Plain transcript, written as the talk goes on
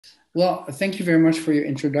Well, thank you very much for your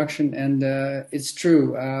introduction. And it's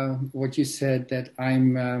true what you said that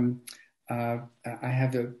uh, I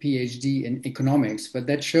have a PhD in economics, but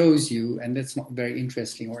that shows you, and that's not very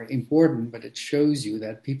interesting or important, but it shows you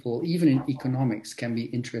that people, even in economics, can be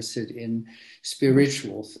interested in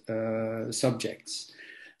spiritual subjects.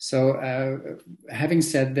 So, having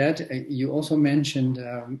said that, you also mentioned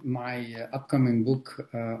my upcoming book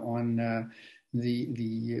on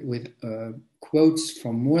the with quotes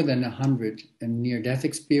from more than 100 near-death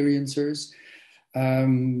experiencers.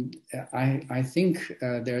 I think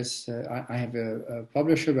I have a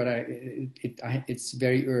publisher, but it's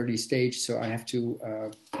very early stage, so I have to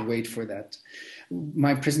wait for that.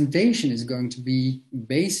 My presentation is going to be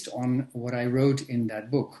based on what I wrote in that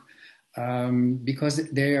book, because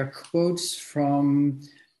they are quotes from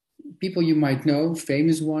people you might know,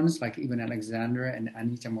 famous ones like Ibn Alexander and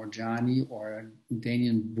Anita Morjani or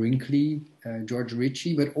Daniel Brinkley, George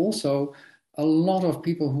Ritchie, but also a lot of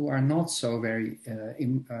people who are not so very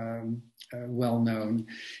well known.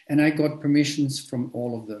 And I got permissions from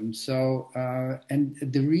all of them. So, and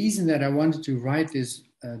the reason that I wanted to write this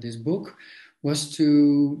book was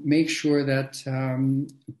to make sure that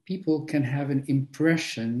people can have an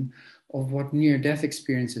impression of what near-death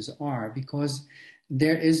experiences are, because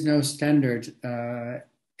there is no standard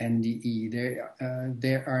NDE.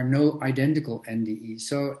 There are no identical NDE.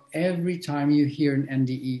 So every time you hear an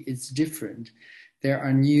NDE, it's different. There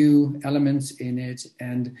are new elements in it,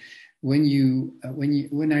 and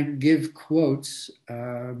when I give quotes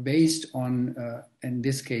based on, in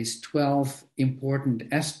this case, 12 important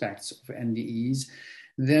aspects of NDEs,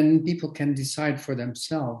 then people can decide for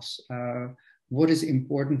themselves what is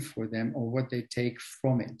important for them or what they take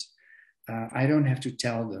from it. I don't have to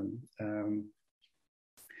tell them.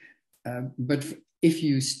 But if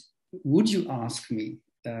you would you ask me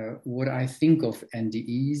what I think of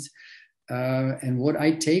NDEs and what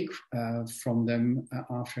I take from them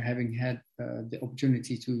after having had the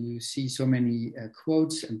opportunity to see so many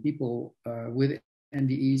quotes and people with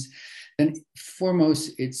NDEs, then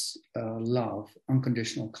foremost it's love,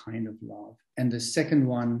 unconditional kind of love. And the second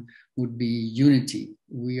one would be unity.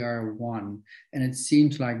 We are one. And it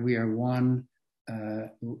seems like we are one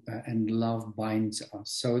and love binds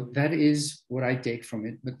us. So that is what I take from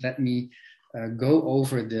it. But let me go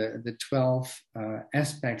over the 12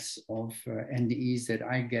 aspects of NDEs that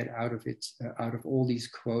I get out of it, out of all these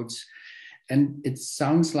quotes. And it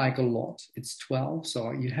sounds like a lot. It's 12,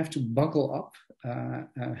 so you have to buckle up. I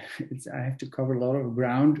have to cover a lot of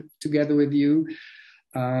ground together with you.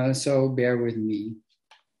 So bear with me.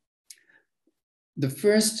 The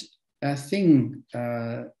first thing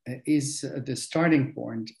is the starting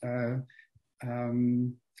point.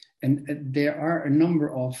 And there are a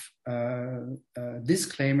number of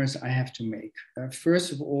disclaimers I have to make.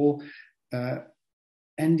 First of all,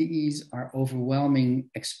 NDEs are overwhelming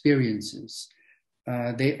experiences.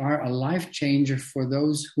 They are a life changer for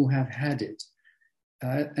those who have had it.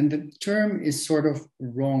 And the term is sort of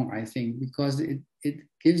wrong, I think, because it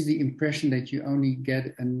gives the impression that you only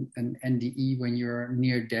get an NDE when you're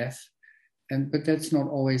near death. But that's not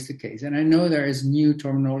always the case. And I know there is new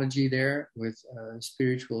terminology there with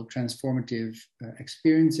spiritual transformative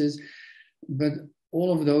experiences, but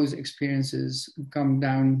all of those experiences come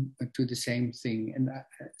down to the same thing. And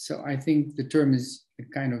so I think the term is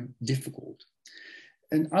kind of difficult.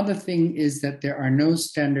 Another thing is that there are no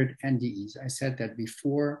standard NDEs. I said that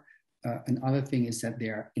before. Another thing is that they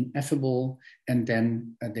are ineffable, and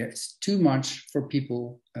then there is too much for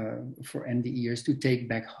people, for NDEers to take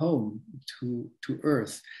back home to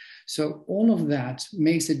Earth. So all of that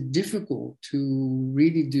makes it difficult to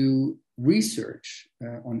really do research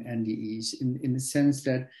on NDEs in the sense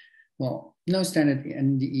that, well, no standard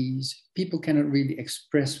NDEs, people cannot really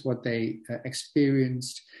express what they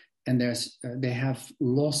experienced, and they have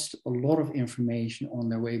lost a lot of information on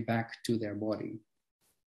their way back to their body.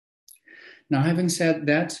 Now, having said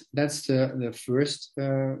that, that's the first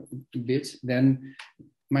bit. Then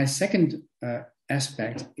my second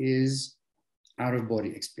aspect is out-of-body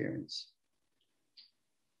experience.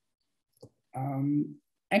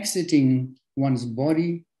 Exiting one's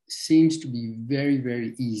body seems to be very,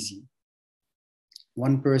 very easy.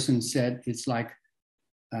 One person said it's like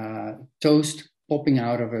toast popping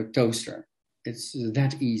out of a toaster. It's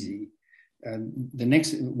that easy.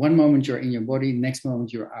 One moment you're in your body, next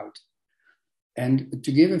moment you're out. And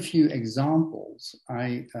to give a few examples,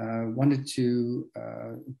 I wanted to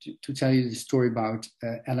tell you the story about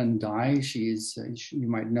Ellen Dye. You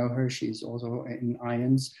might know her. She's also in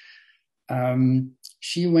IONS.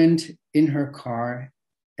 She went in her car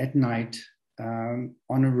at night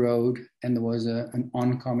on a road, and there was an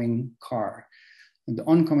oncoming car. And the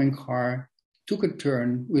oncoming car took a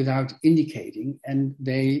turn without indicating, and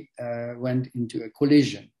they went into a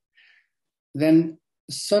collision. Then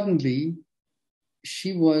suddenly,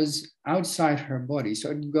 she was outside her body,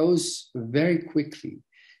 so it goes very quickly.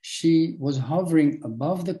 She was hovering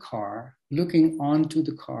above the car, looking onto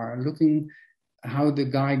the car, looking how the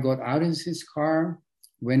guy got out of his car,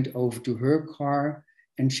 went over to her car,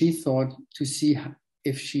 and she thought to see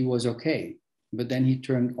if she was okay. But then he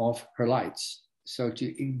turned off her lights, so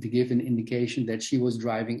to give an indication that she was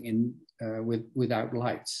driving in without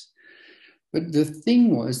lights. But the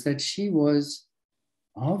thing was that she was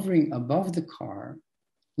hovering above the car,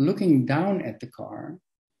 looking down at the car,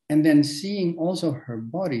 and then seeing also her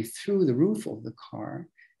body through the roof of the car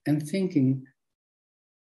and thinking,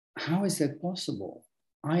 how is that possible?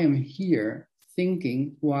 I am here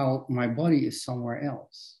thinking while my body is somewhere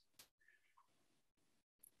else.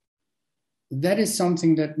 That is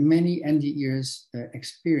something that many NDEers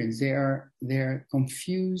experience. They're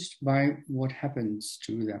confused by what happens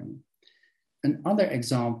to them. Another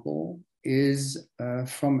example is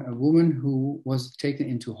from a woman who was taken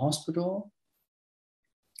into hospital.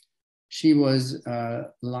 She was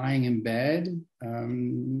lying in bed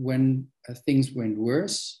when things went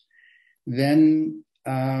worse. Then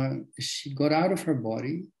she got out of her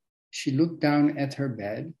body. She looked down at her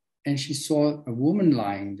bed and she saw a woman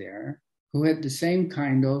lying there who had the same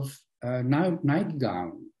kind of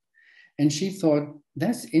nightgown. And she thought,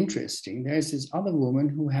 that's interesting. There's this other woman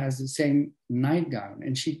who has the same nightgown,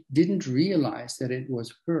 and she didn't realize that it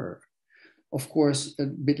was her. Of course, a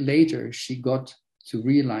bit later, she got to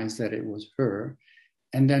realize that it was her.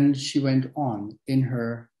 And then she went on in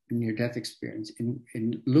her near-death experience,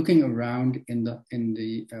 in looking around in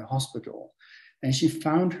the hospital. And she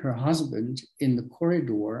found her husband in the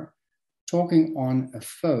corridor talking on a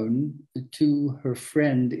phone to her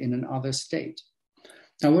friend in another state.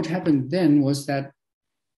 Now, what happened then was that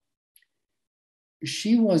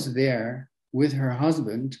she was there with her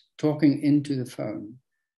husband talking into the phone.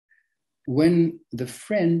 When the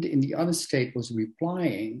friend in the other state was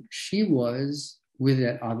replying, she was with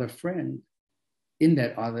that other friend in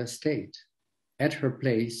that other state, at her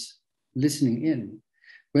place, listening in.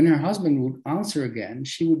 When her husband would answer again,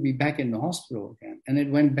 she would be back in the hospital again, and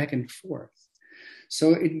it went back and forth.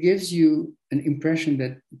 So it gives you an impression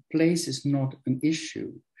that place is not an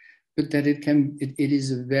issue, but that it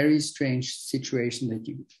is a very strange situation that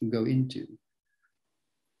you can go into.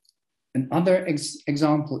 Another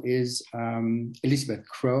example is Elizabeth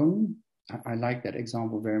Crone. I like that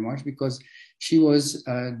example very much because she was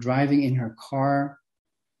driving in her car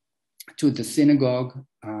to the synagogue.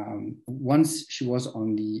 Once she was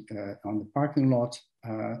on the parking lot,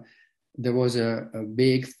 there was a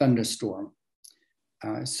big thunderstorm.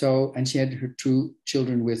 And she had her 2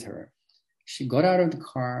 children with her. She got out of the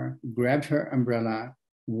car, grabbed her umbrella,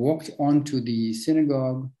 walked onto the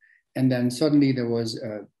synagogue, and then suddenly there was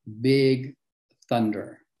a big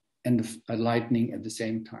thunder and a lightning at the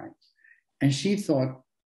same time. And she thought,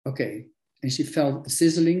 okay, and she felt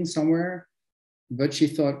sizzling somewhere, but she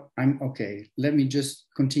thought, I'm okay, let me just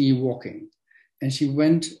continue walking. And she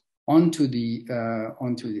went onto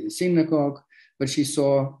the synagogue, but she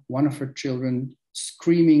saw one of her children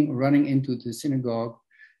screaming, running into the synagogue.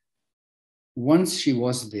 Once she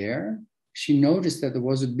was there, she noticed that there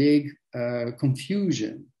was a big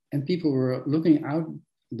confusion, and people were looking out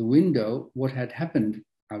the window what had happened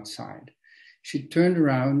outside. She turned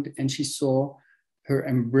around and she saw her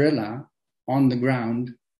umbrella on the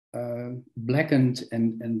ground, blackened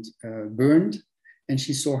and burned, and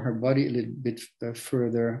she saw her body a little bit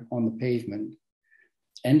further on the pavement.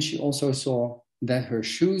 And she also saw that her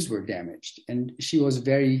shoes were damaged, and she was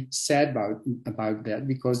very sad about that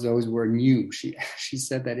because those were new. She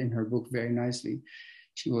said that in her book very nicely.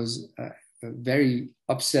 She was very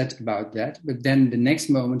upset about that, but then the next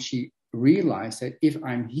moment she realized that if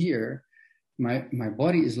I'm here, my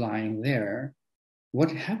body is lying there.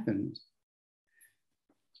 What happened?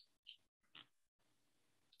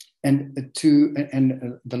 And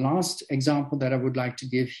the last example that I would like to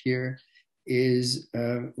give here is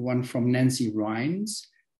one from Nancy Rhines,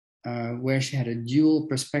 where she had a dual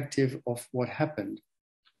perspective of what happened.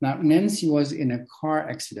 Now, Nancy was in a car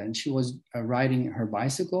accident. She was riding her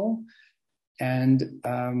bicycle, and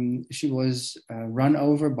she was run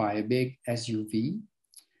over by a big SUV.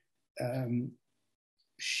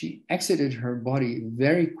 She exited her body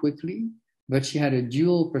very quickly, but she had a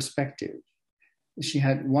dual perspective. She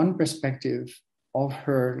had one perspective of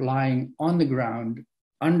her lying on the ground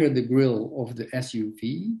under the grille of the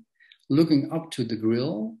SUV, looking up to the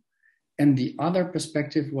grille, And the other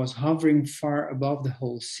perspective was hovering far above the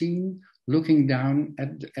whole scene, looking down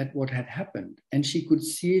at what had happened. And she could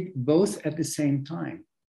see it both at the same time.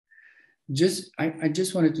 I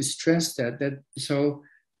just wanted to stress that so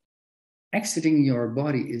exiting your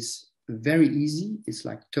body is very easy. It's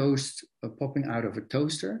like toast popping out of a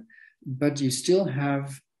toaster, but you still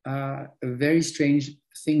have a very strange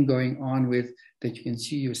thing going on with that you can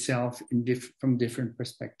see yourself from different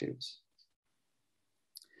perspectives.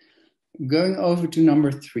 Going over to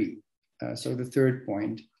number 3, so the third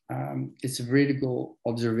point, it's veridical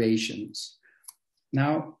observations.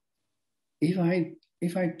 Now, if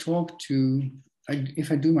I talk to,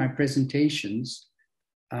 if I do my presentations,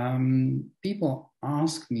 people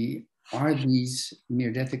ask me, are these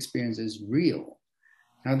near-death experiences real?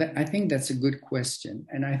 Now, I think that's a good question.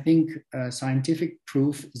 And I think scientific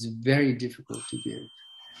proof is very difficult to give.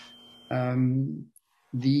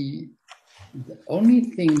 The only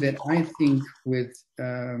thing that I think with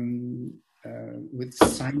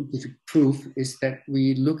scientific proof is that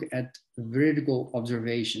we look at veridical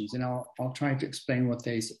observations. And I'll try to explain what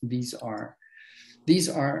these are. These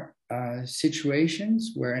are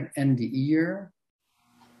situations where an NDEer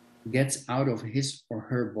gets out of his or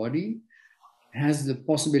her body, has the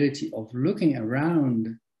possibility of looking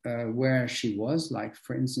around where she was, like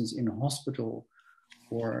for instance in a hospital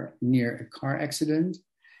or near a car accident,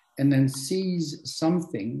 and then sees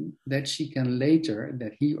something that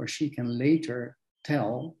that he or she can later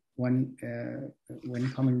tell when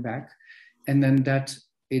coming back, and then that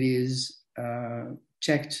it is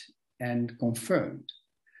checked and confirmed.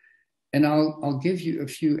 And I'll give you a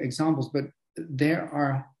few examples, but there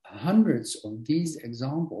are hundreds of these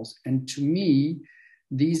examples. And to me,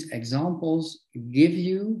 these examples give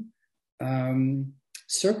you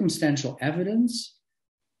circumstantial evidence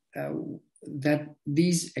that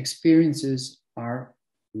these experiences are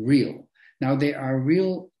real. Now, they are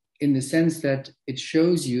real in the sense that it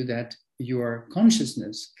shows you that your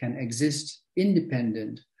consciousness can exist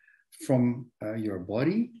independent from your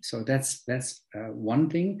body. So that's one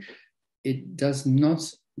thing. It does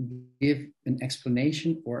not give an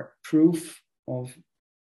explanation or proof of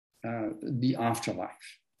the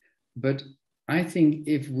afterlife. But I think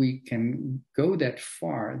if we can go that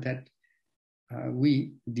far, that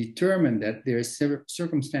we determine that there is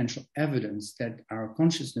circumstantial evidence that our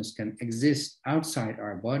consciousness can exist outside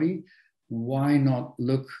our body, why not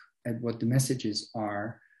look at what the messages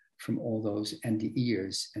are from all those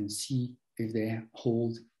NDEers and see if they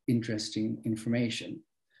hold interesting information.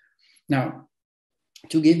 Now,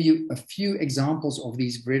 to give you a few examples of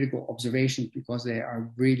these veridical observations, because they are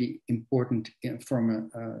really important from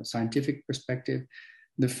a scientific perspective.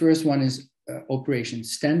 The first one is Operation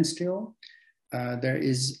Standstill.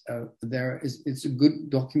 It's a good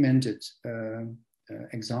documented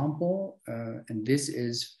example, and this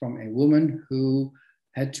is from a woman who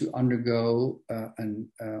had to undergo an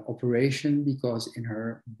operation because in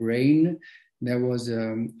her brain there was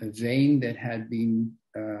a vein that had been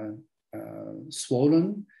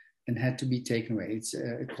swollen and had to be taken away. It's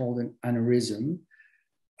called an aneurysm.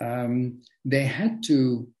 They had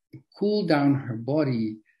to cool down her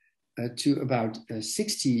body to about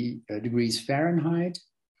 60 degrees Fahrenheit.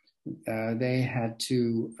 They had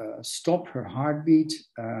to stop her heartbeat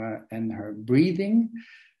and her breathing.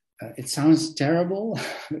 It sounds terrible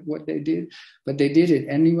what they did, but they did it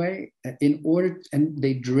anyway and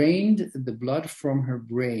they drained the blood from her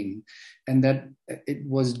brain, and that it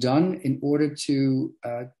was done in order to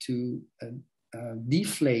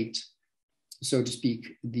deflate, so to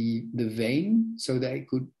speak, the vein, so they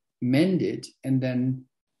could mend it and then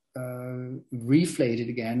reflate it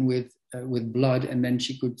again with blood, and then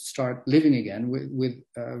she could start living again with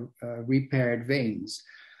repaired veins.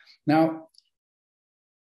 Now,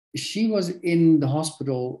 she was in the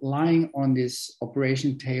hospital lying on this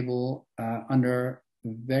operation table under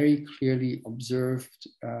very clearly observed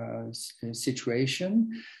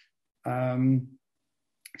situation.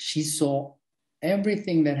 She saw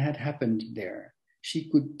everything that had happened there. She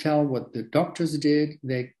could tell what the doctors did.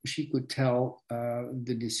 She could tell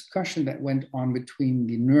the discussion that went on between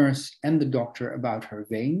the nurse and the doctor about her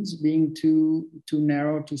veins being too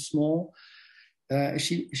narrow, too small.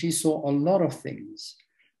 She saw a lot of things.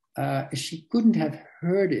 She couldn't have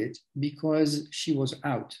heard it because she was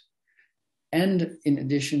out. And in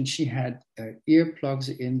addition, she had earplugs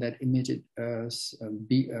in that emitted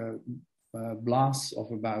blasts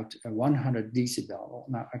of about 100 decibel.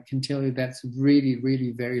 Now, I can tell you that's really,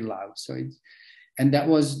 really very loud. And that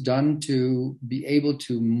was done to be able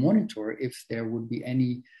to monitor if there would be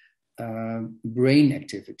any brain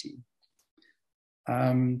activity.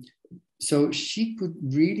 Um, so she could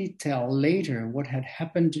really tell later what had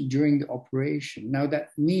happened during the operation. Now that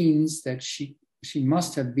means that she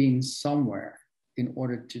must have been somewhere in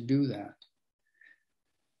order to do that.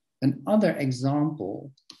 Another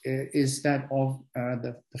example is that of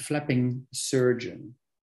the flapping surgeon.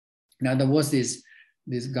 Now there was this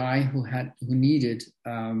guy who needed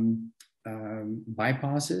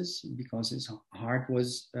bypasses because his heart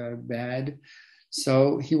was bad.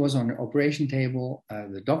 So he was on the operation table.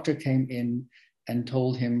 The doctor came in and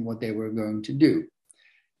told him what they were going to do.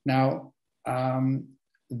 Now,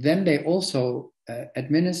 then they also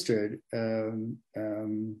administered, how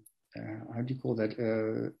do you call that?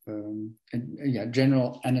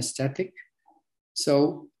 General anesthetic.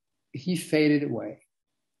 So he faded away.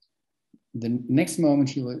 The next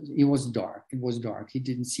moment it was dark. It was dark. He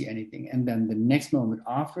didn't see anything. And then the next moment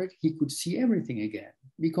after it, he could see everything again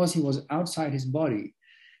because he was outside his body.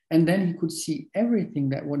 And then he could see everything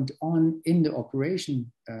that went on in the operation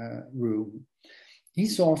room. He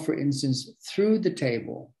saw, for instance, through the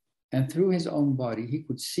table and through his own body, he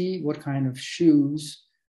could see what kind of shoes,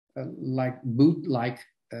 like boot-like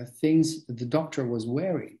things the doctor was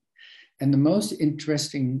wearing. And the most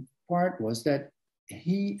interesting part was that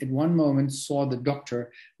he at one moment saw the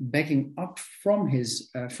doctor backing up from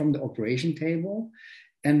the operation table,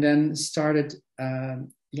 and then started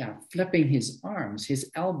flapping his arms, his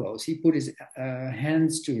elbows. He put his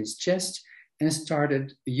hands to his chest and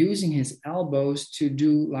started using his elbows to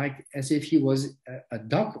do like as if he was a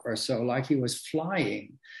duck or so, like he was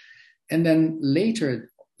flying. And then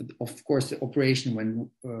later, of course, the operation went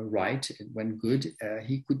right, it went good.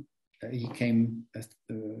 He came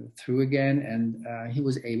through again, and he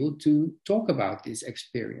was able to talk about this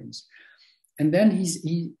experience. And then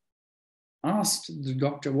he asked the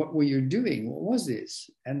doctor, "What were you doing? What was this?"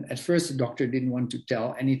 And at first, the doctor didn't want to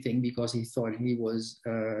tell anything because he thought he was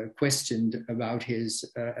questioned about his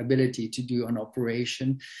ability to do an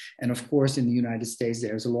operation. And of course, in the United States,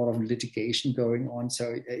 there's a lot of litigation going on.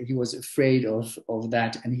 So he was afraid of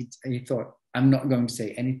that. And he thought, "I'm not going to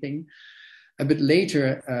say anything." A bit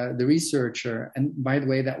later, the researcher, and by the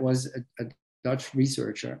way, that was a Dutch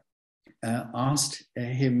researcher, asked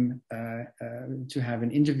him to have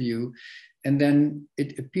an interview. And then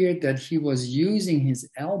it appeared that he was using his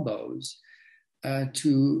elbows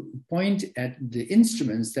to point at the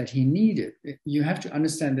instruments that he needed. You have to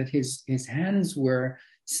understand that his hands were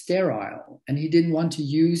sterile, and he didn't want to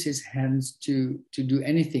use his hands to do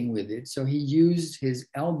anything with it. So he used his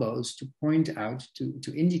elbows to point out,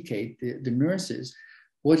 to indicate the nurses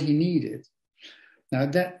what he needed. Now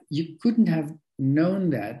that you couldn't have known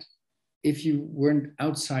that if you weren't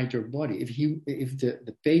outside your body, if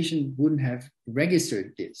the patient wouldn't have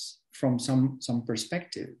registered this from some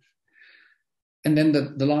perspective. And then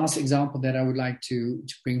the last example that I would like to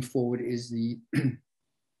bring forward is the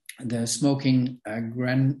the smoking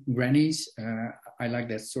grannies. I like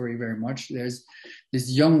that story very much. There's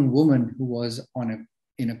this young woman who was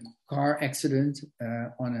in a car accident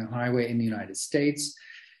on a highway in the United States.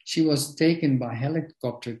 She was taken by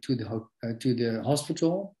helicopter to the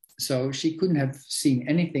hospital. So she couldn't have seen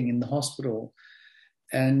anything in the hospital,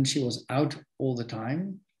 and she was out all the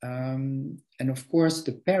time. And of course,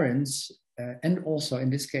 the parents, and also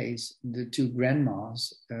in this case, the two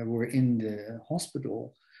grandmas were in the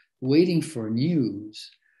hospital waiting for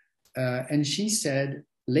news. And she said,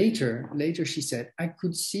 later she said, "I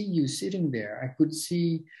could see you sitting there. I could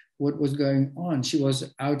see what was going on." She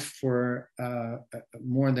was out for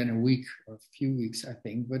more than a week or a few weeks, I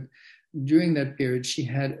think. But during that period, she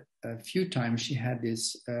had a few times she had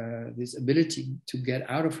this ability to get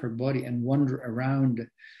out of her body and wander around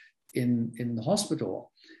in the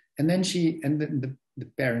hospital. And then the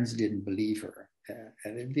parents didn't believe her.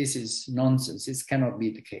 And this is nonsense. This cannot be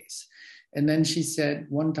the case. And then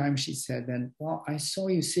one time she said, "Well, I saw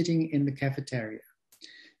you sitting in the cafeteria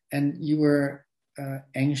and you were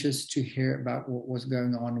anxious to hear about what was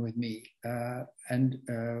going on with me. And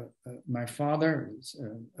my father,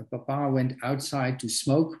 Papa, went outside to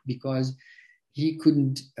smoke because he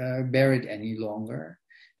couldn't bear it any longer."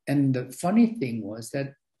 And the funny thing was that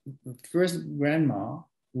the first grandma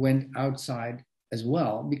went outside as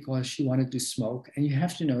well because she wanted to smoke. And you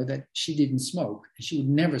have to know that she didn't smoke. She would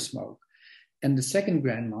never smoke. And the second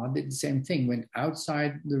grandma did the same thing, went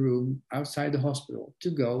outside the room, outside the hospital to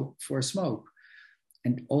go for a smoke.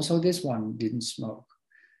 And also this one didn't smoke.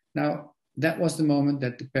 Now, that was the moment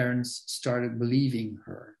that the parents started believing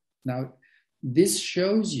her. Now, this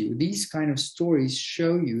shows you, these kind of stories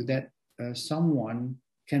show you that someone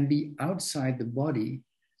can be outside the body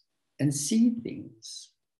and see things.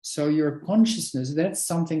 So your consciousness, that's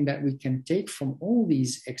something that we can take from all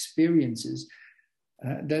these experiences.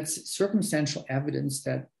 That's circumstantial evidence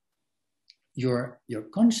that your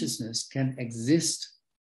consciousness can exist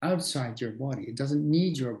outside your body. It doesn't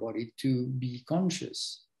need your body to be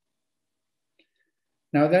conscious.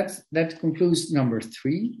 Now that concludes number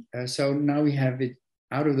 3. So now we have it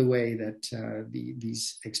out of the way that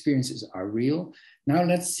these experiences are real. Now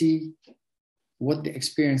let's see what the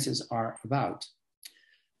experiences are about.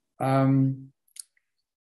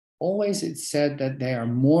 Always it's said that they are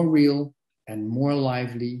more real and more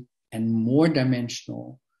lively and more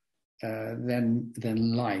dimensional than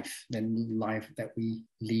life that we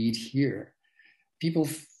lead here. People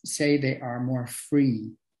say they are more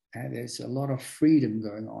free. There's a lot of freedom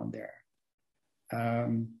going on there.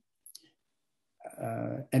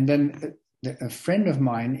 And then a friend of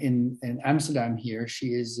mine in Amsterdam here, she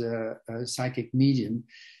is a psychic medium.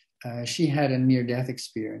 She had a near-death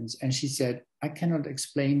experience, and she said, I cannot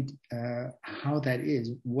explain how that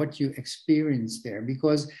is, what you experience there,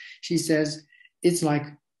 because she says it's like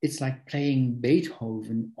playing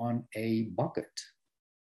Beethoven on a bucket,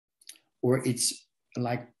 or it's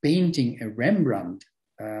like painting a Rembrandt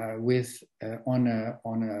on a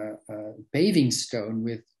paving stone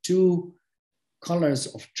with 2 colors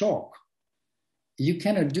of chalk. You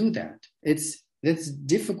cannot do that. That's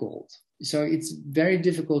difficult. So it's very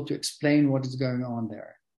difficult to explain what is going on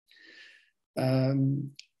there.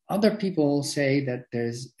 Other people say that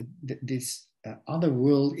there's this other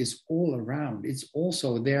world is all around. It's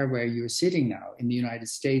also there where you're sitting now in the United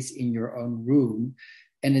States in your own room,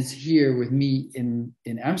 and it's here with me in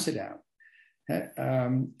Amsterdam.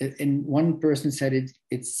 And one person said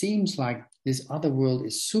it seems like this other world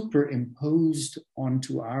is superimposed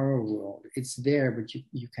onto our world. It's there, but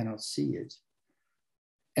you cannot see it.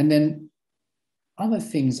 And then other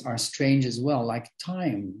things are strange as well, like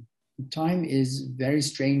time. Time is very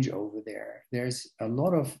strange over there. There's a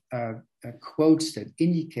lot of quotes that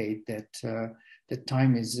indicate that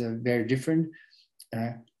time is very different.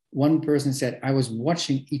 One person said, I was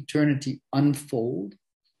watching eternity unfold.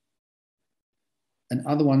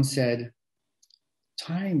 Another one said,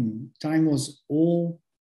 time was all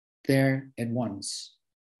there at once.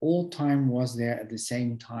 All time was there at the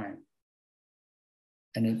same time.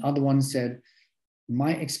 And another one said,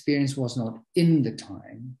 my experience was not in the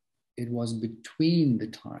time, it was between the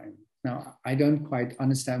time. Now, I don't quite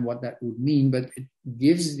understand what that would mean, but it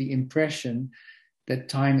gives the impression that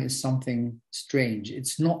time is something strange.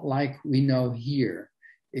 It's not like we know here.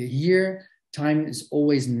 Here, time is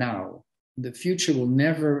always now. The future will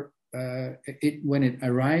never, when it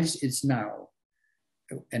arrives, it's now.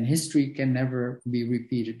 And history can never be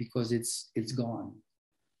repeated because it's gone.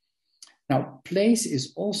 Now, place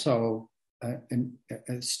is also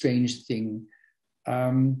a strange thing.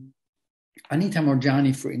 Anita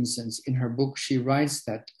Morjani, for instance, in her book, she writes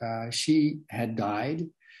that she had died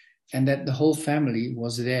and that the whole family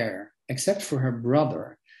was there, except for her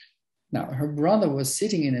brother. Now, her brother was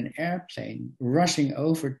sitting in an airplane, rushing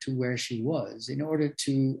over to where she was in order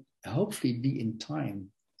to hopefully be in time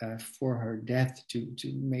for her death to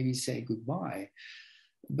maybe say goodbye.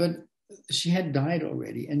 But she had died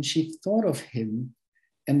already, and she thought of him.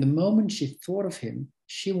 And the moment she thought of him,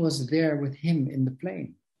 she was there with him in the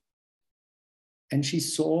plane. And she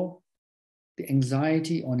saw the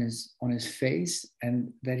anxiety on his face,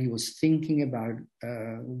 and that he was thinking about,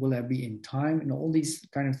 will I be in time, and all these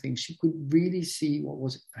kind of things. She could really see what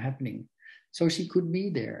was happening. So she could be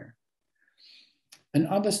there.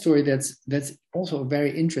 Another story that's also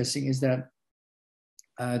very interesting is that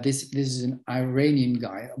this is an Iranian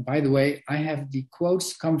guy. By the way, I have the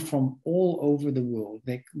quotes come from all over the world.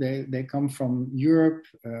 They come from Europe,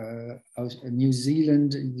 New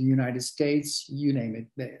Zealand, the United States, you name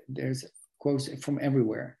it. There's quotes from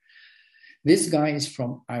everywhere. This guy is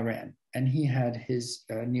from Iran, and he had his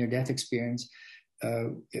near-death experience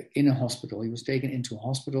in a hospital. He was taken into a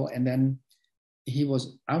hospital, and then he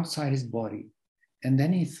was outside his body. And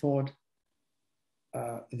then he thought,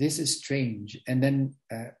 this is strange. And then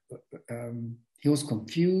he was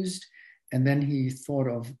confused. And then he thought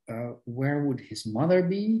of where would his mother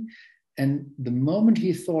be? And the moment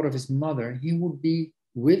he thought of his mother, he would be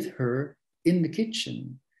with her in the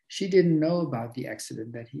kitchen. She didn't know about the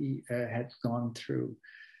accident that he had gone through.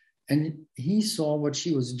 And he saw what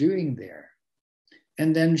she was doing there.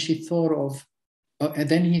 And then she thought of, and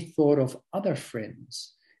then he thought of other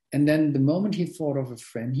friends. And then the moment he thought of a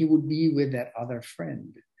friend, he would be with that other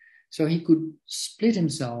friend. So he could split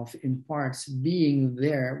himself in parts, being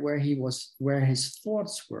there where he was, where his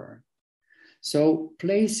thoughts were. So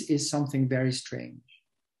place is something very strange.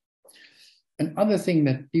 Another thing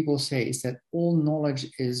that people say is that all knowledge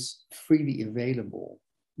is freely available.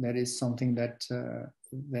 That is something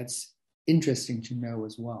that's interesting to know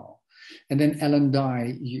as well. And then Ellen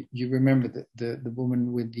Dye, you remember the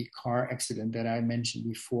woman with the car accident that I mentioned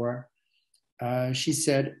before. She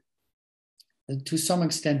said, to some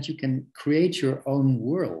extent, you can create your own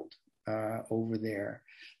world over there.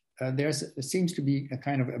 There seems to be a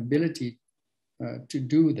kind of ability to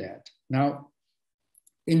do that. Now,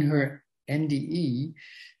 in her NDE,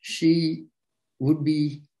 she would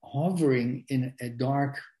be hovering in a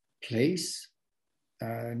dark place,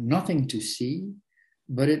 nothing to see,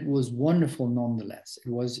 but it was wonderful nonetheless.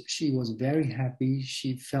 She was very happy.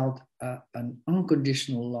 She felt an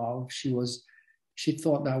unconditional love. She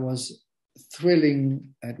thought that was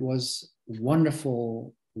thrilling. It was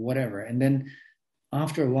wonderful, whatever. And then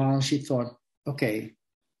after a while, she thought, okay,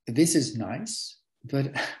 this is nice, but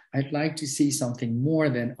I'd like to see something more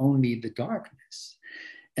than only the darkness.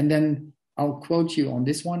 And then I'll quote you on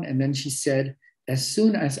this one. And then she said, as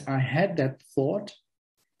soon as I had that thought,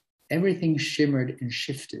 everything shimmered and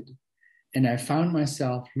shifted. And I found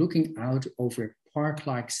myself looking out over a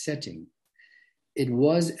park-like setting. It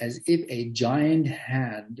was as if a giant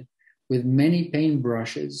hand with many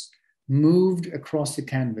paintbrushes moved across the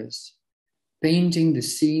canvas, painting the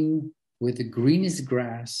scene with the greenest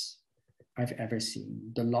grass I've ever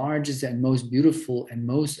seen, the largest and most beautiful and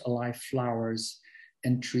most alive flowers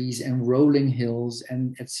and trees and rolling hills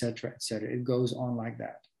and etc. etc. It goes on like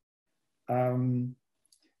that.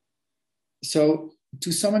 So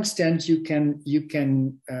to some extent, you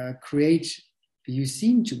can create. You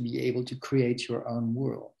seem to be able to create your own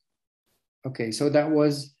world. Okay, so that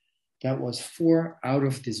was 4 out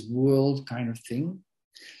of this world kind of thing.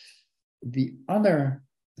 The other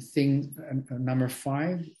thing, number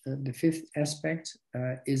 5, the 5th aspect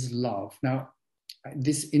is love. Now,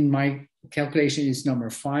 this in my calculation is number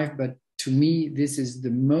 5, but to me, this is the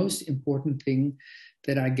most important thing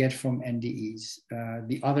that I get from NDEs.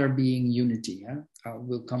 The other being unity.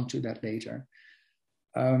 We'll come to that later.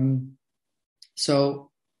 So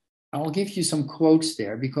I'll give you some quotes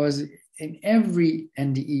there, because in every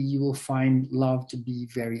NDE, you will find love to be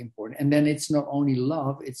very important. And then it's not only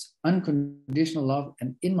love, it's unconditional love.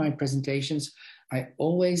 And in my presentations, I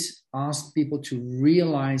always ask people to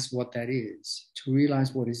realize what that is, to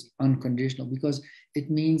realize what is unconditional, because it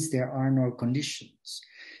means there are no conditions.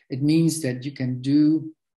 It means that you can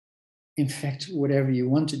do, in fact, whatever you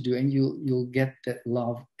want to do, and you'll get that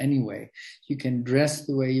love anyway. You can dress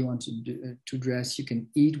the way you want to dress. You can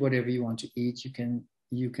eat whatever you want to eat. You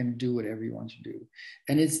can do whatever you want to do.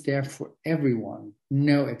 And it's there for everyone,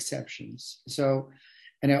 no exceptions. So,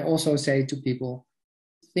 and I also say to people,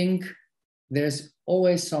 think there's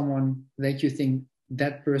always someone that you think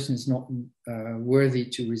that person is not worthy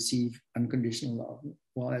to receive unconditional love.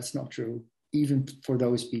 Well, that's not true. Even for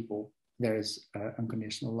those people, there is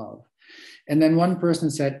unconditional love. And then one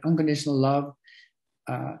person said, unconditional love,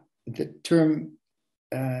 the term,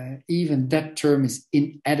 even that term is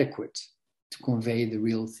inadequate to convey the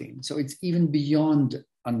real thing. So it's even beyond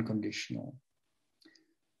unconditional.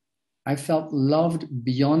 I felt loved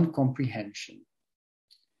beyond comprehension.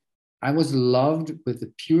 I was loved with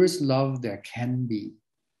the purest love there can be.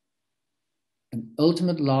 An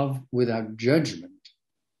ultimate love without judgment.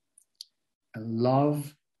 A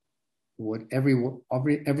love what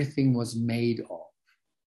everything was made of.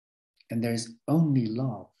 And there's only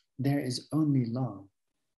love. There is only love.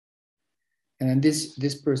 And then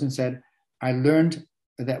this person said, I learned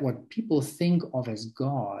that what people think of as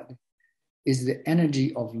God is the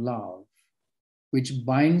energy of love, which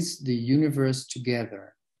binds the universe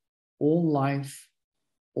together, all life,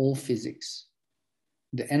 all physics.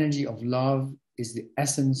 The energy of love is the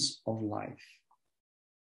essence of life.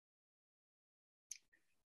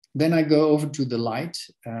 Then I go over to the light.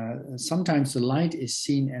 Sometimes the light is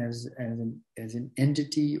seen as an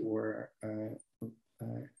entity, or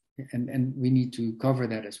and we need to cover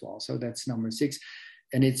that as well. So that's number 6,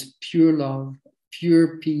 and it's pure love,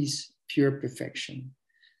 pure peace, pure perfection.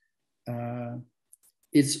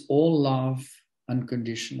 It's all love,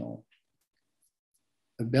 unconditional.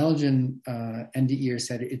 A Belgian NDEer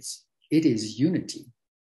said it is unity.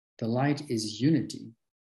 The light is unity.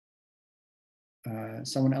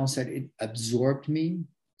 Someone else said it absorbed me.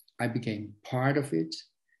 I became part of it.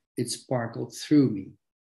 It sparkled through me.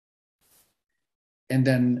 And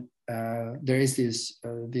then there is this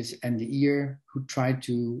NDEer who tried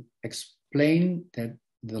to explain that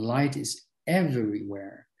the light is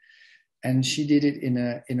everywhere, and she did it in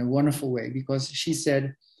a wonderful way, because she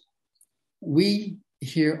said, we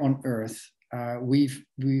here on Earth, we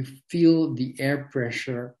feel the air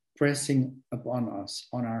pressure pressing upon us,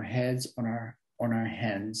 on our heads, on our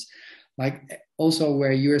hands, like also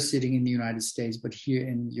where you're sitting in the United States, but here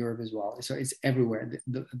in Europe as well. So it's everywhere.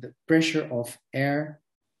 The pressure of air,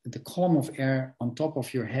 the column of air on top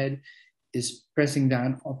of your head is pressing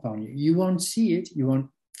down upon you. You won't see it, you won't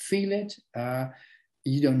feel it,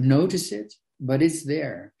 you don't notice it, but it's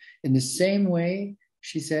there. In the same way,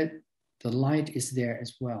 she said, the light is there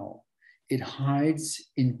as well. It hides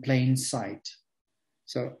in plain sight.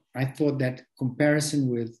 So I thought that comparison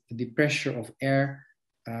with the pressure of air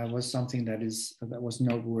was something that was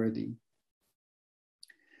noteworthy.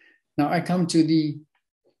 Now I come to the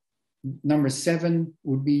number 7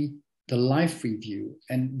 would be the life review.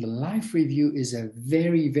 And the life review is a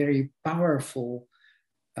very, very powerful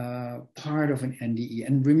part of an NDE.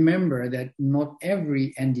 And remember that not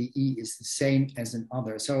every NDE is the same as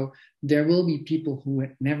another. So there will be people who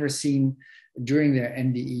had never seen during their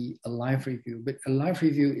NDE a life review, but a life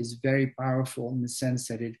review is very powerful in the sense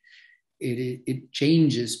that it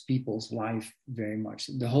changes people's life very much.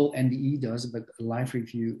 The whole NDE does, but a life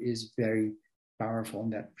review is very powerful in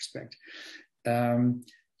that respect.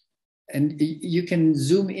 And you can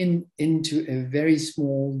zoom in into a very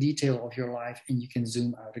small detail of your life, and you can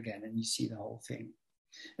zoom out again and you see the whole thing.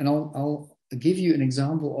 And I'll give you an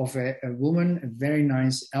example of a woman, a very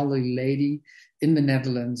nice elderly lady in the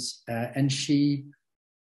Netherlands, and she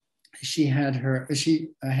had her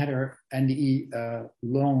NDE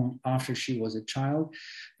long after she was a child,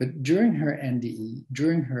 but during her NDE,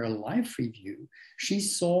 during her life review, she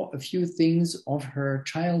saw a few things of her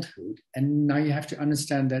childhood. And now you have to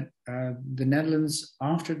understand that the Netherlands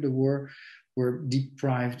after the war were a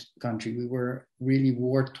deprived country. We were really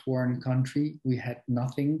war-torn country. We had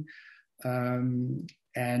nothing,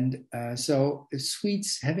 so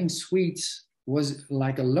having sweets was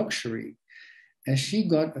like a luxury. And she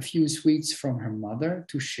got a few sweets from her mother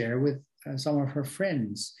to share with some of her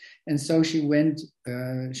friends. And so she went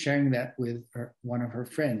sharing that with one of her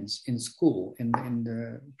friends in school, in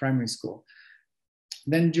the primary school.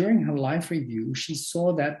 Then during her life review, she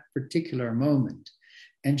saw that particular moment.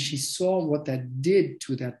 And she saw what that did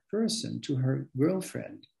to that person, to her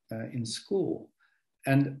girlfriend in school.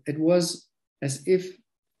 And it was as if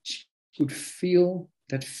she could feel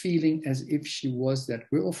that feeling as if she was that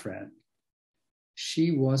girlfriend.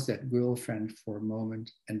 She was that girlfriend for a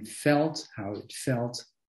moment and felt how it felt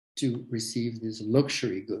to receive this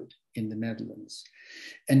luxury good in the Netherlands.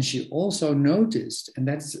 And she also noticed, and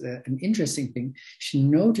that's an interesting thing, she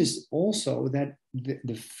noticed also that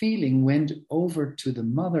the feeling went over to the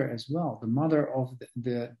mother as well, the mother of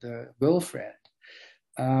the girlfriend.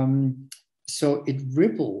 So it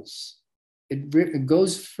ripples, it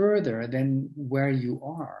goes further than where you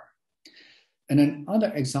are. And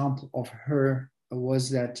another example of her was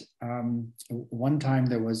that one time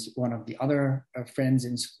there was one of the other friends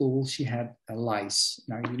in school, she had lice.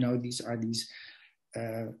 Now, you know, these are these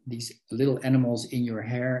little animals in your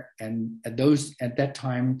hair. And at that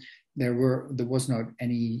time, there was not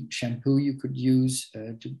any shampoo you could use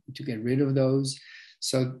to get rid of those.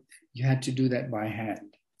 So you had to do that by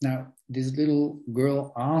hand. Now, this little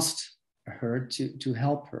girl asked her to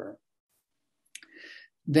help her.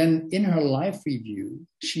 Then in her life review,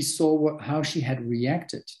 she saw how she had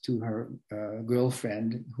reacted to her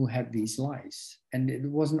girlfriend who had these lice. And it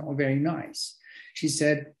wasn't very nice. She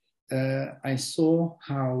said, I saw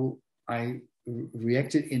how I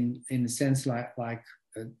reacted in a sense like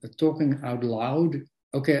talking out loud.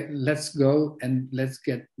 Okay, let's go and let's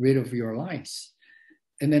get rid of your lice.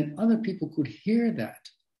 And then other people could hear that.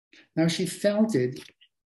 Now she felt it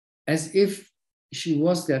as if she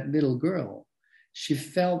was that little girl. She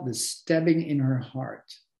felt the stabbing in her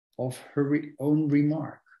heart of her own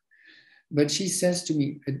remark. But she says to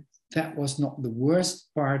me, that was not the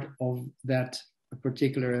worst part of that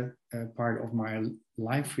particular part of my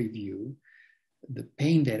life review. The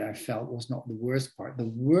pain that I felt was not the worst part.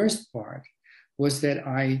 The worst part was that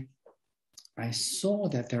I saw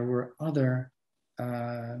that there were other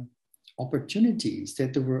opportunities,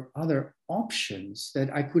 that there were other options,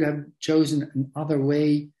 that I could have chosen another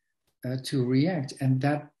way to react, and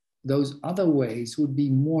that those other ways would be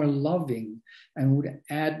more loving and would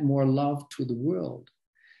add more love to the world.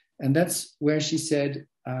 And that's where she said,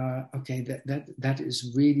 okay, that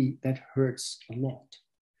is really, that hurts a lot.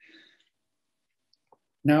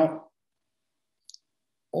 Now,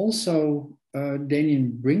 also, Daniel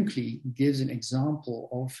Brinkley gives an example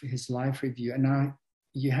of his life review. And now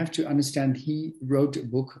you have to understand, he wrote a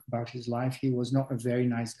book about his life. He was not a very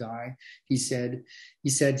nice guy. He said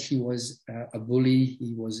he was a bully.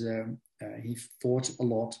 He fought a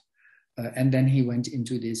lot. And then he went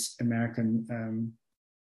into this American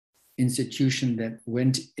institution that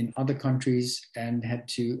went in other countries and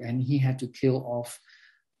he had to kill off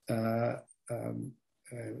uh, um,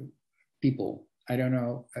 people. I don't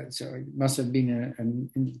know. So it must have been an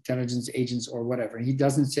intelligence agents or whatever. He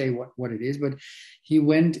doesn't say what it is, but he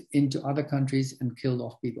went into other countries and killed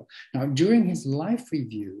off people. Now, during his life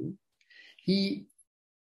review, he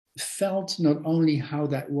felt not only how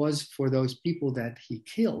that was for those people that he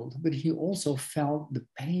killed, but he also felt the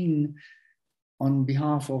pain on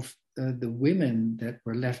behalf of the women that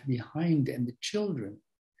were left behind and the children.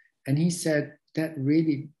 And he said that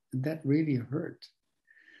really hurt.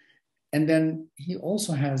 And then he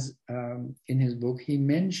also has, in his book, he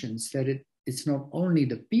mentions that it's not only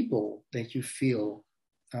the people that you feel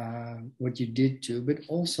what you did to, but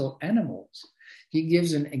also animals. He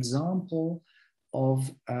gives an example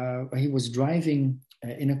of he was driving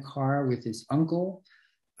in a car with his uncle,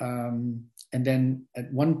 and then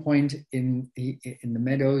at one point in the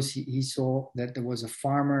meadows, he saw that there was a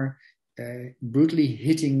farmer brutally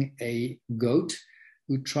hitting a goat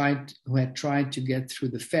who had tried to get through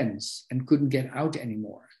the fence and couldn't get out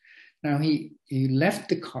anymore. Now he left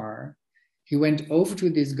the car, he went over to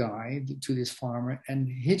this guy, to this farmer, and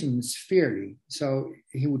hit him severely. So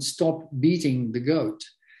he would stop beating the goat.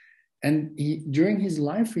 And during his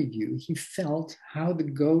life review, he felt how the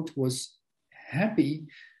goat was happy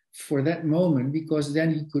for that moment, because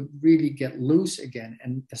then he could really get loose again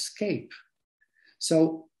and escape.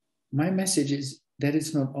 So my message is that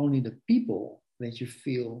it's not only the people that you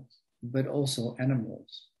feel, but also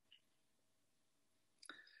animals.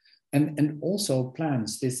 And also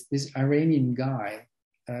plants. This Iranian guy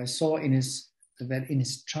saw in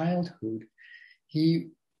his childhood, he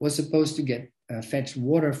was supposed to fetch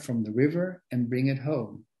water from the river and bring it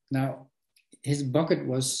home. Now, his bucket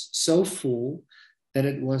was so full that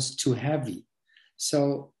it was too heavy.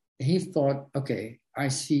 So he thought, okay, I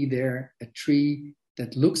see there a tree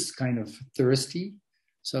that looks kind of thirsty.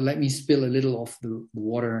 So let me spill a little of the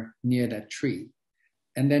water near that tree.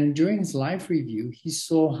 And then during his life review, he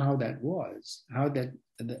saw how that was, how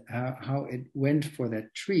it went for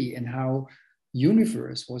that tree, and how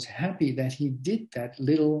universe was happy that he did that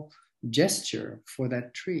little gesture for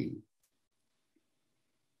that tree.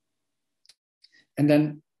 And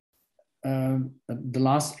then the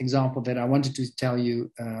last example that I wanted to tell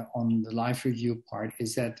you on the life review part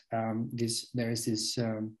is that there is this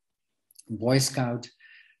Boy Scout.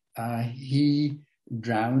 He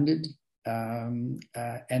drowned, and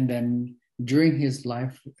then during his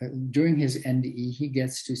NDE, he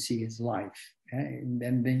gets to see his life, and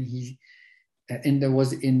then he. And there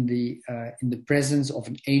was in the presence of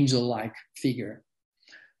an angel-like figure.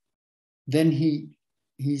 Then he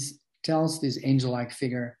tells this angel-like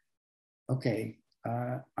figure, okay,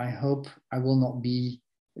 I hope I will not be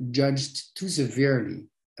judged too severely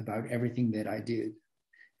about everything that I did.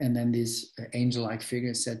 And then this angel-like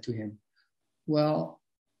figure said to him, well,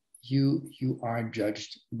 you are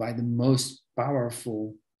judged by the most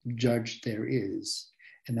powerful judge there is.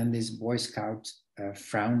 And then this Boy Scout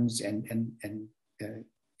frowns and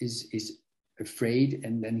is afraid,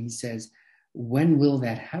 and then he says, when will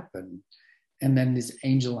that happen? And then this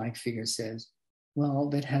angel-like figure says, well,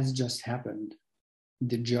 that has just happened.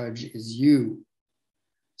 The judge is you.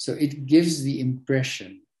 So it gives the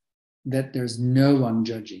impression that there's no one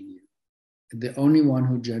judging you. The only one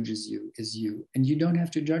who judges you is you, and you don't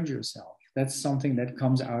have to judge yourself. That's something that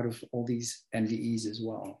comes out of all these NDEs as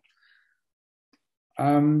well.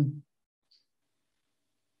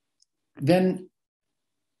 Then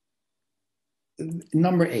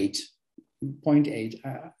number 8, point 8.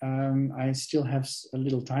 I still have a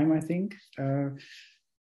little time, I think.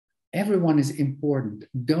 Everyone is important.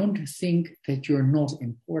 Don't think that you're not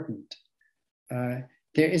important.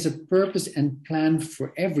 There is a purpose and plan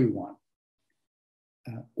for everyone.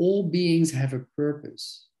 All beings have a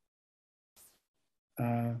purpose.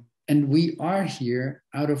 And we are here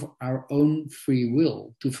out of our own free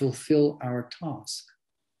will to fulfill our task.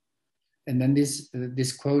 And then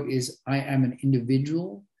this quote is, I am an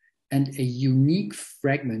individual and a unique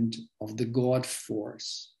fragment of the God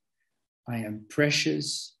force. I am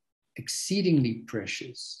precious, exceedingly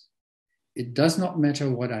precious. It does not matter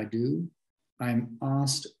what I do. I'm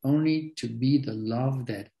asked only to be the love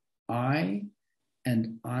that I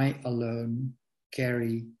and I alone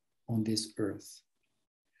carry on this earth.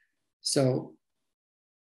 So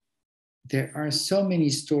there are so many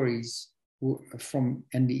stories from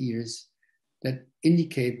NDEers that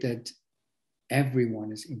indicate that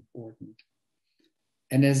everyone is important.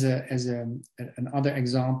 And as another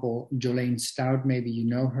example, Jolene Stout, maybe you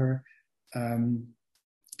know her.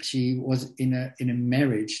 She was in a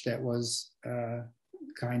marriage that was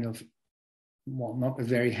kind of well, not a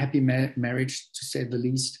very happy marriage, to say the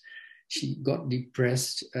least. She got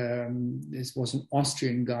depressed. This was an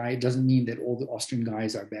Austrian guy. It doesn't mean that all the Austrian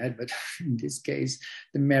guys are bad, but in this case,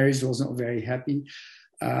 the marriage was not very happy.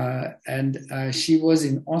 And she was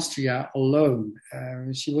in Austria alone.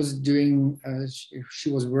 She was doing,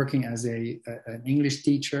 she was working as an English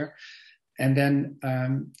teacher. And then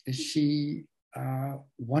she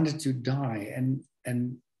wanted to die, and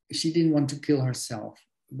she didn't want to kill herself,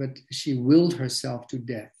 but she willed herself to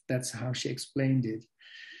death. That's how she explained it.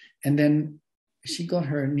 And then she got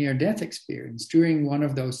her near-death experience during one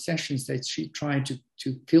of those sessions that she tried to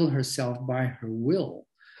kill herself by her will.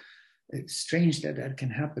 It's strange that that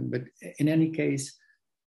can happen, but in any case,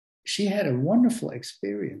 she had a wonderful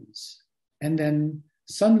experience. And then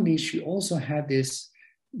suddenly she also had this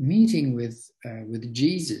meeting with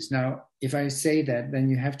Jesus. Now, if I say that, then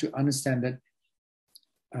you have to understand that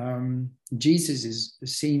Jesus is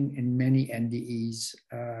seen in many NDEs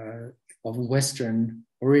of Western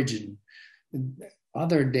origin.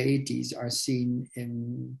 Other deities are seen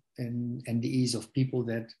in NDEs of people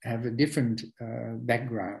that have a different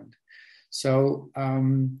background. So,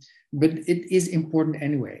 but it is important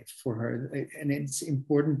anyway for her. And it's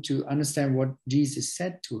important to understand what Jesus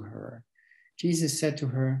said to her. Jesus said to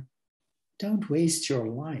her, don't waste your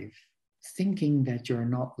life thinking that you're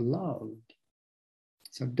not loved.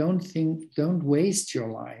 So don't waste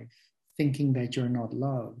your life thinking that you're not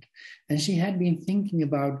loved. And she had been thinking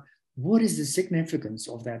about what is the significance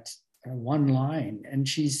of that one line. And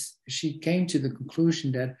she came to the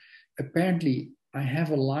conclusion that apparently I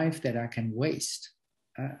have a life that I can waste.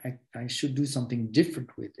 I should do something different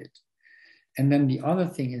with it. And then the other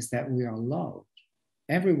thing is that we are loved.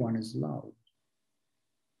 Everyone is loved.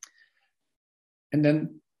 And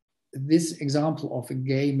then this example of a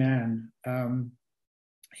gay man,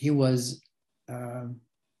 he was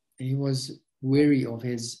weary of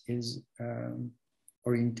his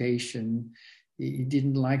orientation. He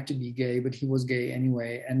didn't like to be gay, but he was gay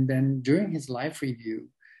anyway. And then during his life review,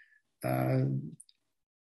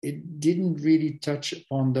 it didn't really touch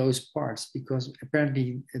upon those parts because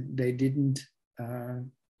apparently they didn't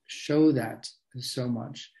show that so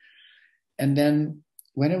much. And then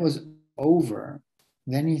when it was over,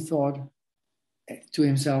 then he thought to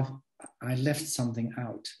himself, I left something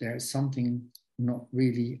out. There's something not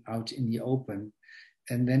really out in the open.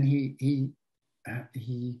 And then he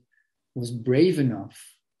was brave enough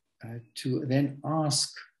to then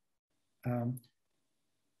ask,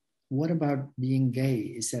 what about being gay?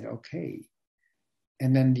 Is that okay?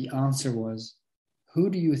 And then the answer was, who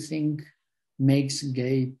do you think makes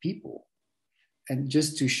gay people? And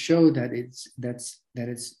just to show that it's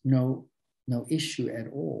no issue at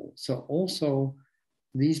all. So also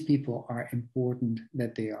these people are important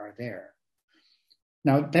that they are there.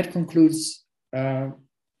 Now that concludes the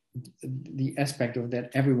aspect of that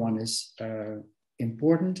everyone is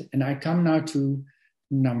important. And I come now to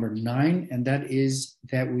number 9, and that is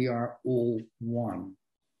that we are all one.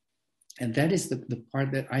 And that is the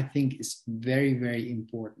part that I think is very, very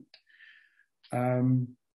important.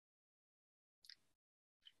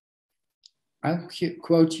 I'll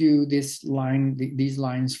quote you this line, these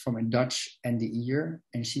lines from a Dutch NDEer,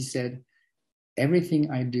 and she said,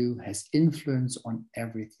 everything I do has influence on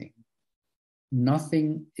everything.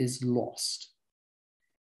 Nothing is lost.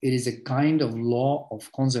 It is a kind of law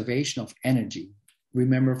of conservation of energy.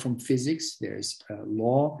 Remember from physics, there's a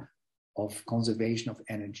law of conservation of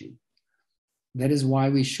energy. That is why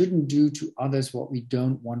we shouldn't do to others what we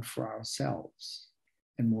don't want for ourselves.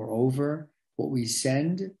 And moreover, what we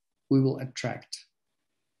send, we will attract.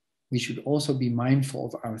 We should also be mindful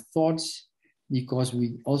of our thoughts because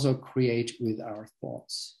we also create with our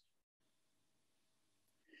thoughts.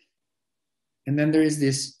 And then there is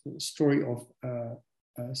this story of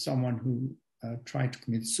someone who tried to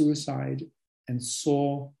commit suicide and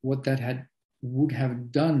saw what that would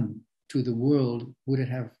have done to the world, would it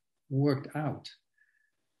have worked out.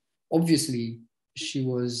 Obviously, she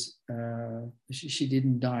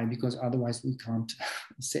didn't die because otherwise we can't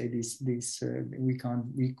say this we can't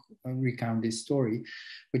recount this story.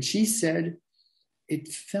 But she said it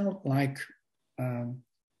felt like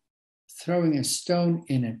throwing a stone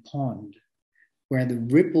in a pond where the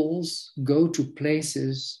ripples go to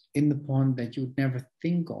places in the pond that you'd never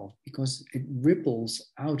think of because it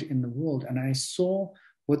ripples out in the world. And I saw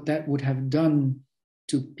what that would have done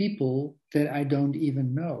to people that I don't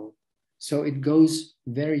even know. So it goes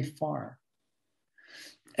very far.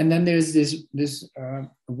 And then there's this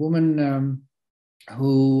woman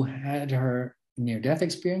who had her near-death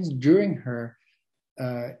experience. During her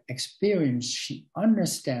experience, she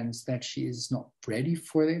understands that she is not ready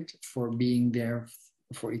for it, for being there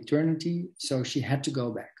for eternity. So she had to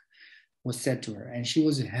go back, was said to her. And she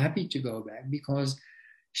was happy to go back because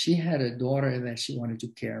she had a daughter that she wanted to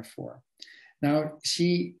care for. Now,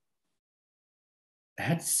 she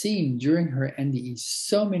had seen during her NDE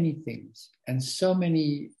so many things and so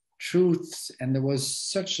many truths, and there was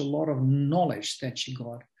such a lot of knowledge that she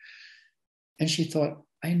got. And she thought,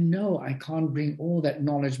 I know I can't bring all that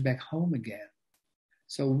knowledge back home again.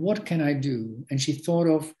 So what can I do? And she thought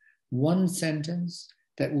of one sentence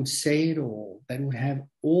that would say it all, that would have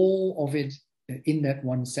all of it in that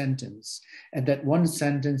one sentence. And that one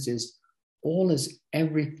sentence is, all is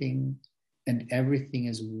everything and everything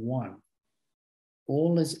is one.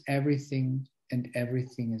 All is everything and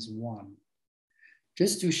everything is one.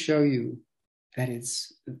 Just to show you that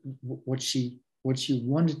it's what she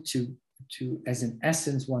wanted to as an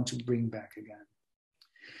essence, want to bring back again.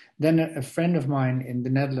 Then a friend of mine in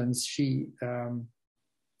the Netherlands, she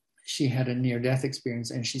had a near-death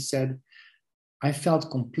experience, and she said, I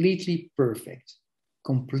felt completely perfect,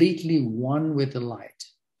 completely one with the light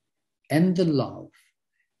and the love,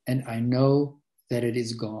 and I know that it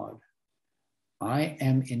is God. I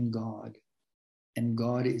am in God, and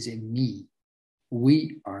God is in me.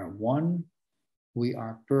 We are one. We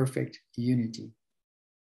are perfect unity.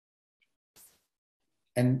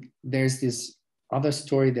 And there's this other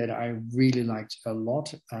story that I really liked a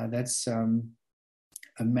lot. That's a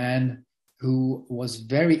man who was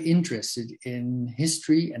very interested in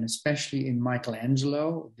history, and especially in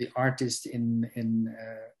Michelangelo, the artist in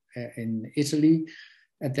Italy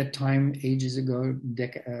at that time, ages ago,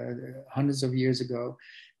 hundreds of years ago.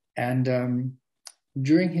 And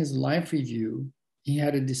during his life review, he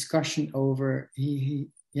had a discussion over,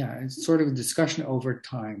 it's sort of a discussion over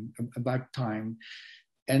time, about time.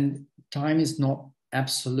 And time is not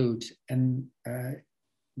absolute. And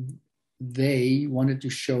they wanted to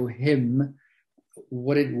show him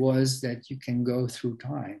what it was that you can go through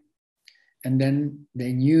time. And then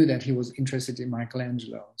they knew that he was interested in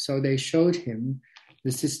Michelangelo. So they showed him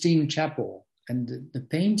the Sistine Chapel and the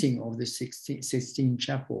painting of the Sistine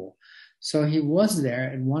Chapel. So he was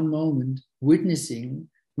there at one moment witnessing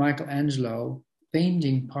Michelangelo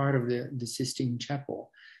painting part of the Sistine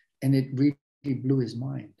Chapel. And it really blew his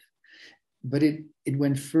mind. But it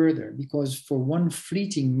went further, because for one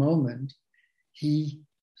fleeting moment, he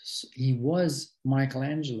was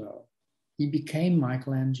Michelangelo. He became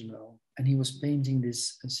Michelangelo, and he was painting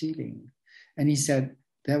this ceiling. And he said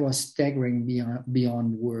that was staggering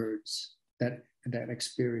beyond words, that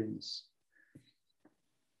experience.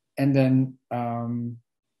 And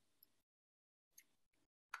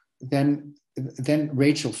then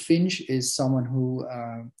Rachel Finch is someone who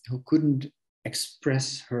couldn't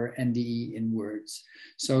express her NDE in words.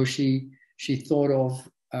 So she thought of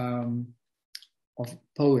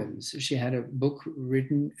poems. She had a book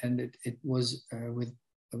written, and it was with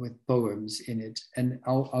poems in it. And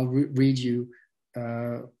I'll read you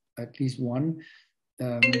at least one.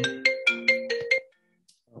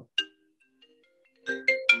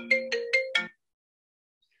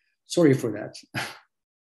 Sorry for that.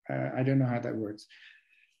 I don't know how that works.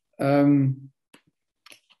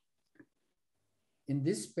 In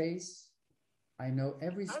this space, I know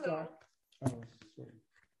every star. Oh, sorry.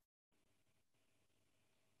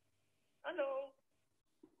 Hello.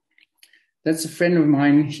 That's a friend of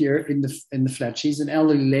mine here in the flat. She's an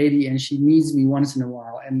elderly lady, and she needs me once in a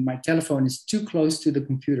while. And my telephone is too close to the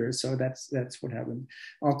computer, so that's what happened.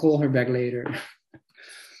 I'll call her back later.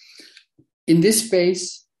 In this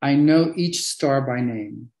space, I know each star by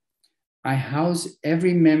name. I house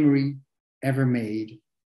every memory ever made,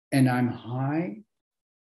 and I'm high,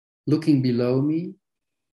 looking below me,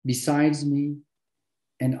 besides me,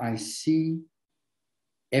 and I see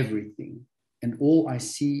everything. And all I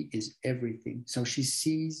see is everything. So she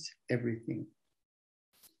sees everything.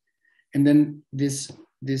 And then this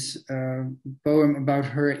poem about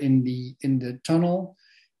her in the tunnel,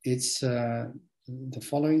 it's the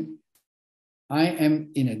following. I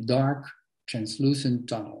am in a dark, translucent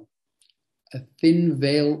tunnel, a thin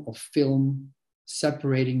veil of film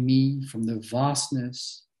separating me from the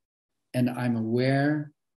vastness, and I'm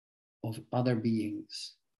aware of other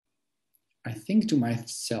beings. I think to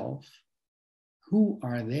myself, who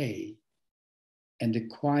are they? And a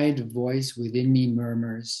quiet voice within me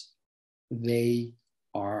murmurs, they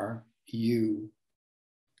are you.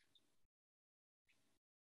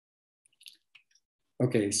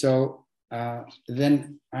 Okay, so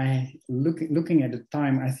then looking at the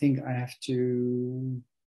time, I think I have to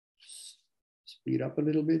speed up a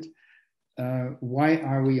little bit. Why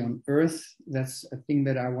are we on Earth? That's a thing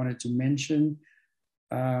that I wanted to mention.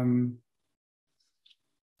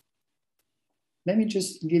 Let me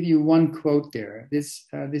just give you one quote there. This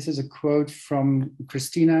is a quote from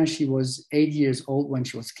Christina. She was 8 years old when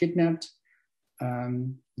she was kidnapped.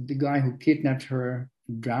 The guy who kidnapped her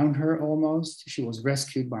drowned her almost. She was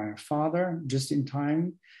rescued by her father just in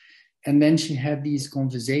time. And then she had these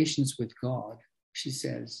conversations with God, she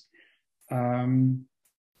says. And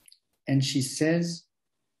she says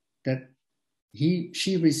that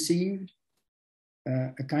she received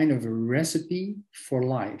a kind of a recipe for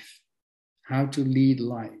life, how to lead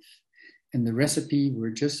life. And the recipe were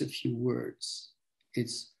just a few words.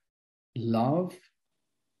 It's love,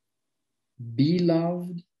 be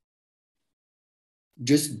loved,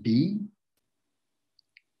 just be,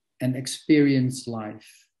 and experience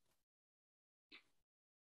life.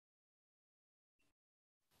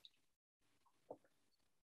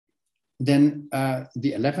 Then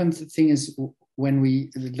the 11th thing is the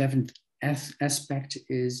 11th aspect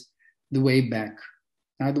is the way back.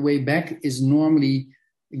 Now, the way back is normally,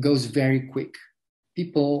 it goes very quick.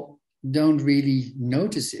 People don't really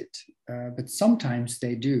notice it, but sometimes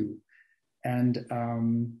they do. And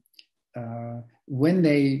when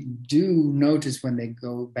they do notice, when they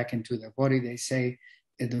go back into their body, they say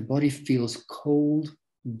the body feels cold,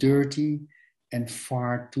 dirty, and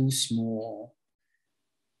far too small.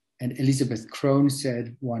 And Elizabeth Krohn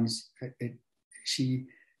said once,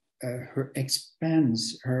 her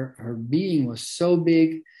expanse, her being was so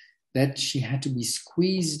big that she had to be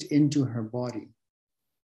squeezed into her body.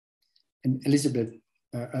 And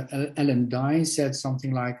Ellen Dye said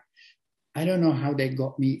something like, I don't know how they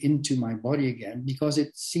got me into my body again, because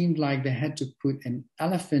it seemed like they had to put an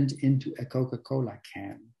elephant into a Coca-Cola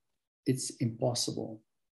can. It's impossible.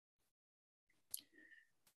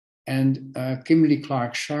 And Kimberly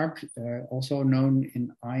Clark Sharp, also known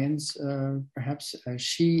in IONS, perhaps,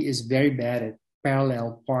 she is very bad at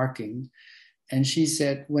parallel parking. And she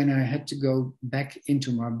said, when I had to go back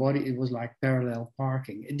into my body, it was like parallel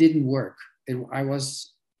parking. It didn't work. I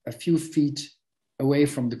was a few feet away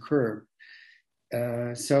from the curb.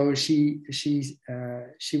 So she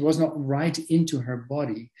was not right into her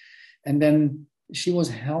body. And then she was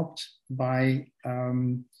helped by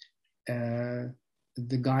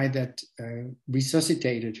the guy that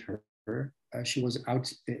resuscitated her. She was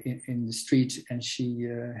out in the street and she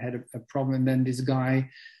had a problem. And then this guy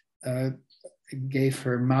gave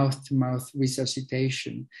her mouth-to-mouth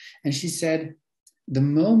resuscitation. And she said, the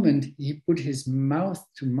moment he put his mouth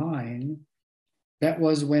to mine, that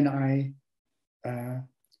was when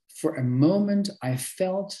for a moment, I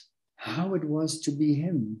felt how it was to be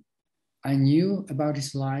him. I knew about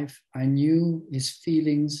his life. I knew his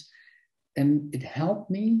feelings. And it helped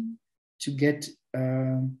me to get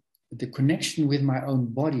the connection with my own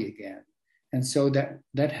body again. And so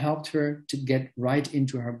that helped her to get right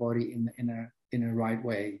into her body in a right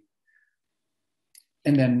way.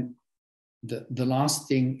 And then the last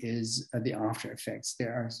thing is the after effects.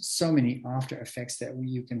 There are so many after effects that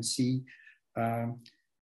you can see.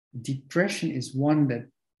 Depression is one that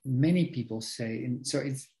many people say, and so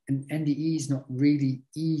an NDE is not really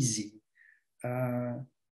easy.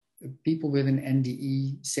 People with an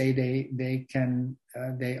NDE say they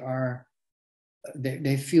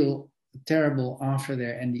feel terrible after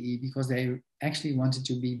their NDE because they actually wanted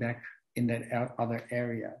to be back in that other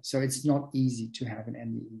area. So it's not easy to have an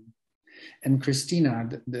NDE. And Christina,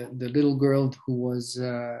 the little girl who was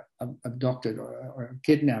abducted or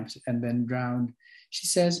kidnapped and then drowned, she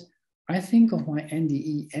says, I think of my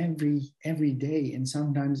NDE every day and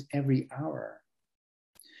sometimes every hour.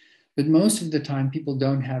 But most of the time, people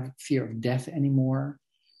don't have fear of death anymore.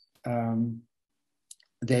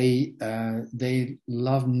 They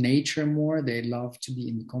love nature more. They love to be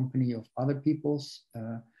in the company of other people.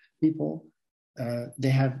 They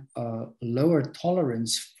have a lower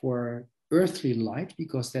tolerance for earthly light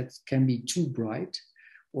because that can be too bright,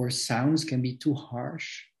 or sounds can be too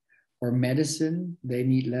harsh, or medicine, they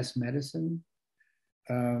need less medicine.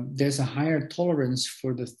 There's a higher tolerance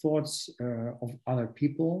for the thoughts of other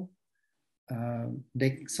people.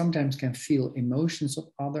 They sometimes can feel emotions of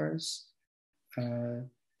others.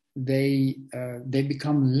 They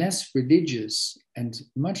become less religious and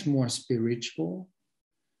much more spiritual.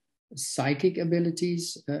 Psychic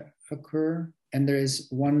abilities occur, and there is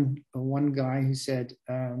one guy who said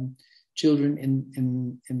children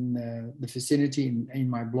in the vicinity in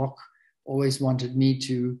my block always wanted me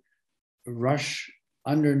to rush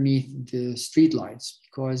underneath the streetlights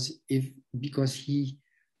because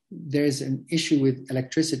there's an issue with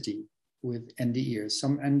electricity with NDEers.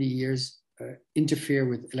 Some NDEers interfere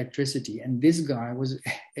with electricity. And this guy was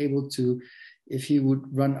able to, if he would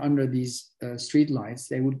run under these street lights,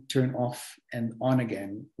 they would turn off and on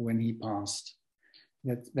again when he passed.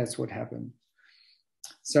 That's what happened.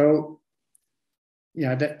 So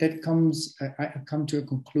yeah, that comes, I come to a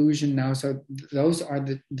conclusion now. So those are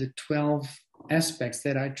the 12 aspects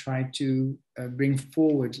that I try to bring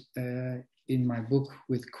forward in my book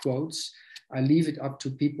with quotes. I leave it up to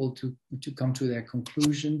people to come to their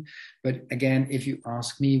conclusion. But again, if you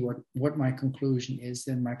ask me what my conclusion is,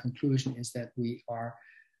 then my conclusion is that we are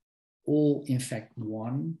all in fact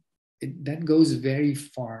one. That goes very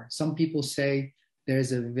far. Some people say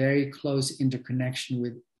there's a very close interconnection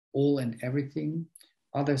with all and everything.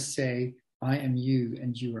 Others say, I am you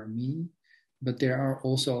and you are me. But there are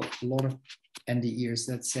also a lot of NDEers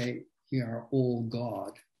that say, we are all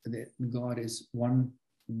God. That God is one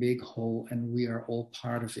big whole and we are all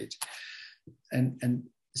part of it. And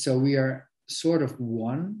so we are sort of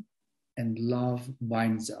one, and love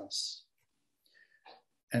binds us.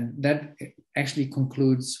 And that actually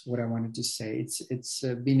concludes what I wanted to say. It's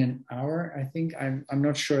been an hour, I think. I'm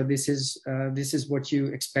not sure this is what you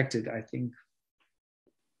expected.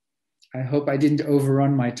 I hope I didn't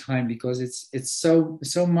overrun my time, because it's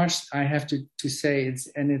so much I have to say.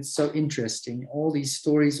 It's so interesting. All these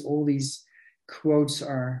stories, all these quotes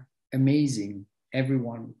are amazing.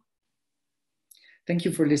 Everyone. Thank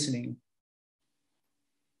you for listening.